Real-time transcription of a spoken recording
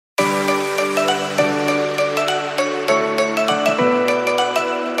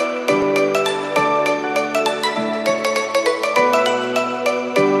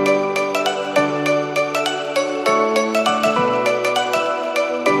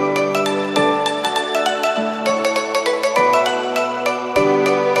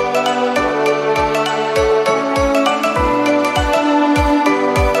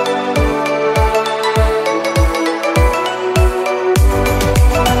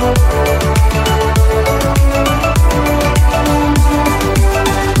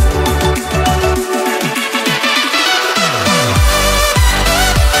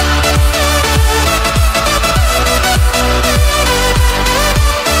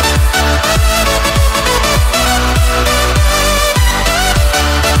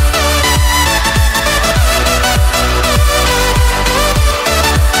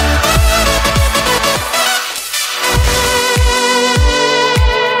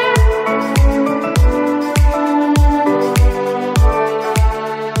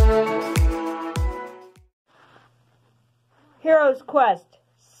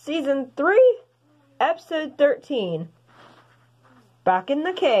Season 3, Episode 13. Back in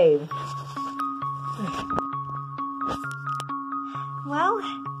the cave. Well,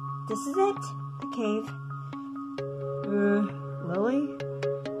 this is it. The cave. Lily?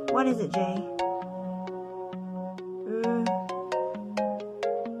 What is it, Jay?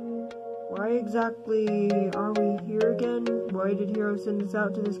 Why exactly are we here again? Why did Hiro send us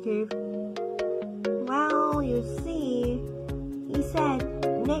out to this cave? Well, you see, he said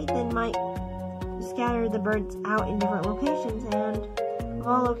Nathan might scatter the birds out in different locations, and of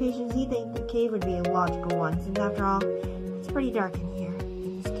all locations, he thinks the cave would be a logical one, since after all, it's pretty dark in here,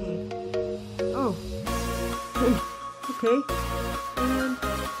 in this cave. Oh. Okay. And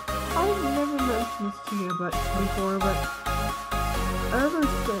I've never mentioned this to you before, but ever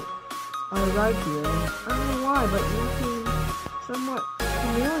since I arrived here, I don't know why, but you seem somewhat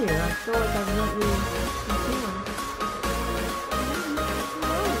familiar. I feel like I've met you before.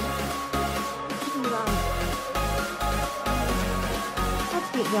 Let's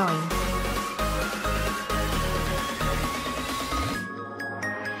get going.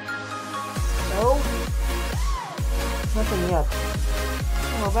 No? Nothing yet.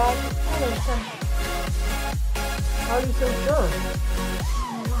 Well, back. How are you so sure?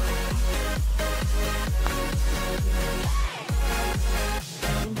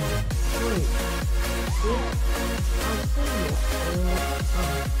 Wait. I've seen you.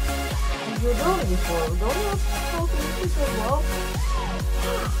 You're doing it before. Don't you have something to say well?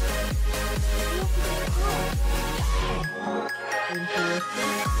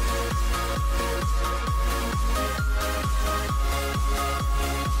 Interesting.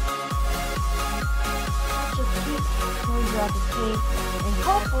 Just keep going throughout this cave, and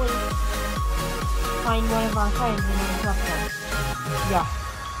hopefully find one of our friends and interrupt them. Yeah.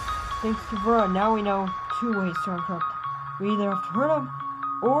 Thanks to Vera, now we know two ways to interrupt. We either have to hurt them,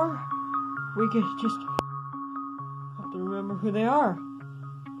 or we could just have to remember who they are.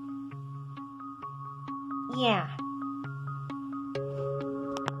 Yeah.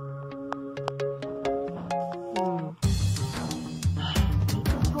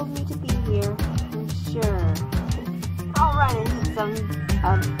 Nathan told me to be here, I'm sure. I'll run into some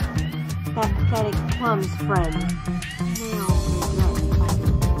of that pathetic Plum's friends. They'll regret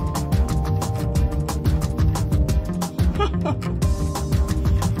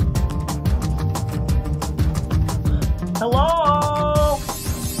Hello?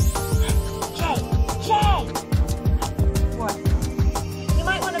 Jay! What? You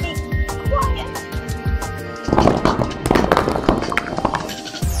might want to be quiet.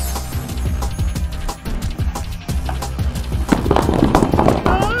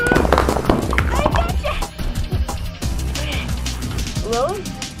 I gotcha! Lily?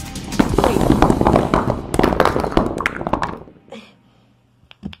 Wait.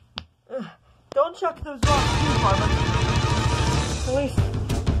 Don't chuck those rocks too far, but at least,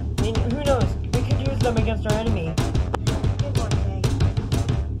 I mean, who knows? We could use them against our enemy. Good one, Jay.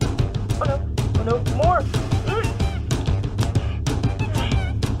 Oh no, more!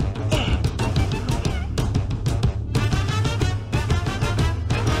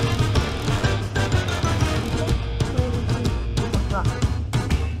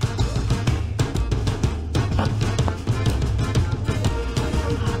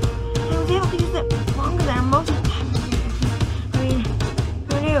 I was able to use it longer than most of the time. I mean,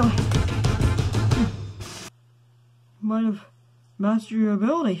 who knew? Might have mastered your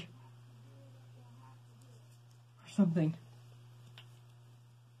ability. Or something.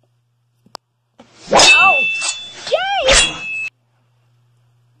 Oh! Jay!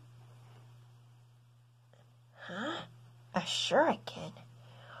 Huh? A shuriken?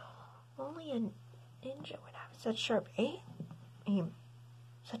 Only a ninja would have such sharp aim.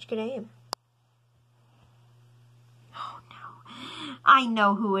 Such good aim. Oh no. I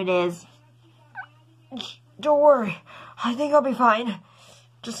know who it is. Don't worry. I think I'll be fine.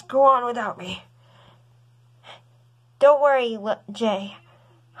 Just go on without me. Don't worry, Jay.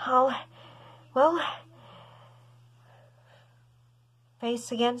 Well,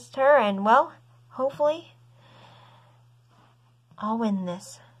 face against her, and well, hopefully, I'll win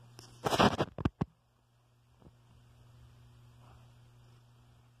this.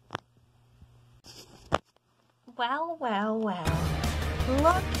 Well.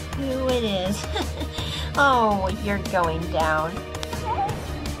 Look who it is. Oh, you're going down.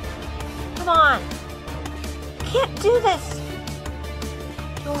 Come on. You can't do this.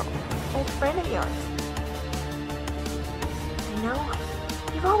 You're an old friend of yours. I know.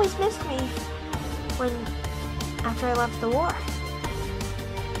 You've always missed me after I left the war.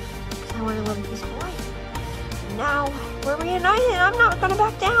 Because I want to live a peaceful life. Now we're reunited. I'm not gonna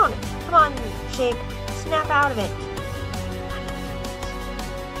back down. Come on, Shape. Snap out of it.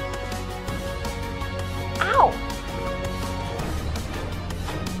 Ow!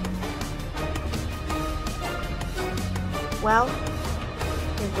 Well,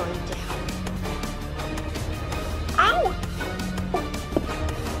 you're going down. Ow!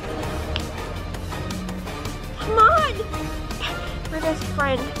 Come on! My best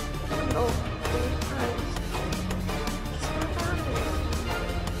friend. Oh, snap out of it.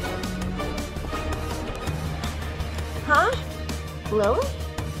 Huh? Lily?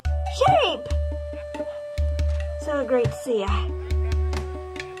 Shape! So great to see ya.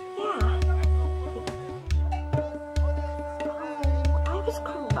 Yeah. Oh, I was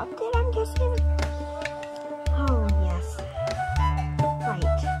corrupted, I'm guessing? Oh, yes. Right.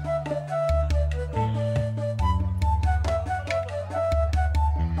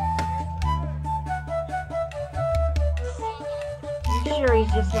 I'm sure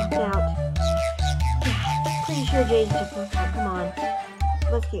he's just knocked out. Yeah, pretty sure Jay's just knocked out. Come on.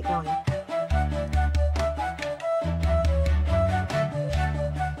 Let's get going.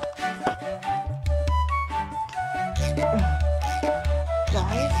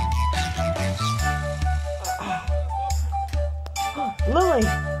 Guys? Lily!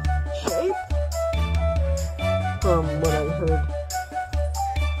 Shape? From what I heard.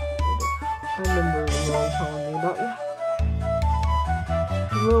 I remember Lily telling me about you.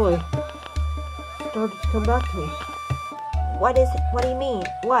 Lily started to come back to me. What is it? What do you mean?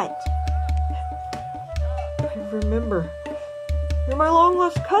 What? I remember. You're my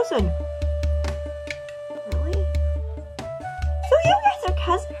long-lost cousin. Really? So you guys are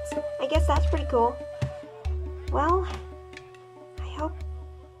cousins? I guess that's pretty cool. Well, I hope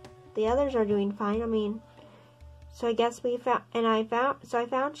the others are doing fine. I mean, so I guess I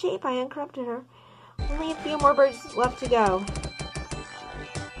found Shape. I uncorrupted her. Only a few more birds left to go.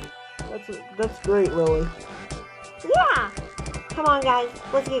 That's great, Lily. Yeah! Come on, guys.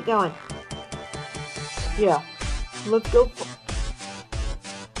 Let's get going. Yeah. Let's go.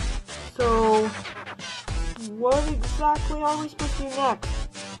 So, what exactly are we supposed to do next?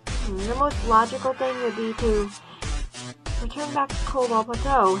 The most logical thing would be to return back to Cobalt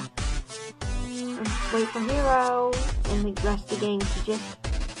Plateau and wait for Hiro and the rest of the gang to just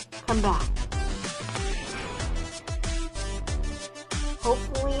come back.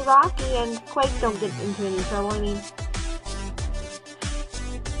 Hopefully Rocky and Quake don't get into any trouble. I mean,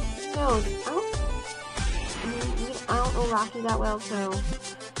 no, I don't know Rocky that well, so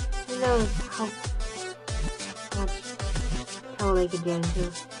who knows how much trouble they could get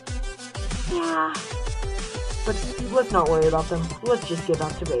into. Yeah. But let's not worry about them. Let's just get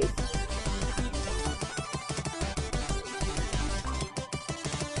back to base.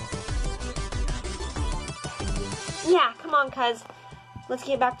 Yeah, come on, cuz. Let's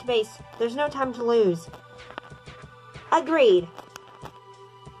get back to base. There's no time to lose. Agreed.